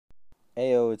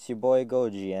Ayo, it's your boy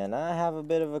Goji, and I have a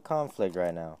bit of a conflict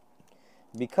right now.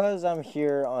 Because I'm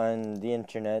here on the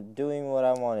internet doing what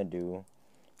I want to do,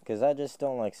 because I just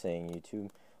don't like saying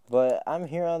YouTube, but I'm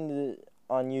here on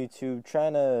YouTube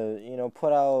trying to,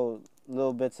 put out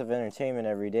little bits of entertainment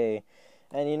every day.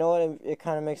 And you know what? It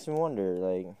kind of makes me wonder,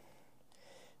 like,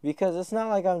 because it's not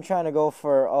like I'm trying to go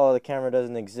for, oh, the camera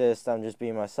doesn't exist, I'm just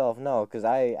being myself. No, because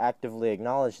I actively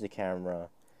acknowledge the camera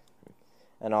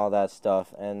and all that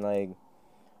stuff. And, like,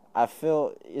 I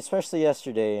feel, especially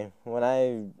yesterday, when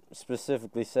I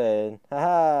specifically said,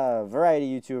 haha,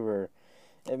 variety YouTuber,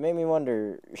 it made me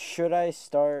wonder, should I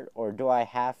start or do I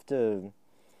have to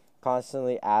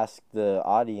constantly ask the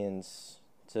audience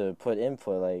to put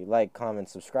input, like, comment,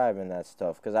 subscribe, and that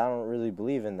stuff? Because I don't really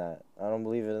believe in that. I don't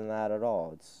believe in that at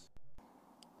all. It's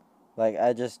like,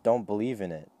 I just don't believe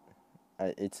in it.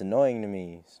 It's annoying to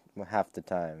me half the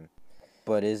time.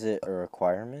 But is it a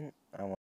requirement? I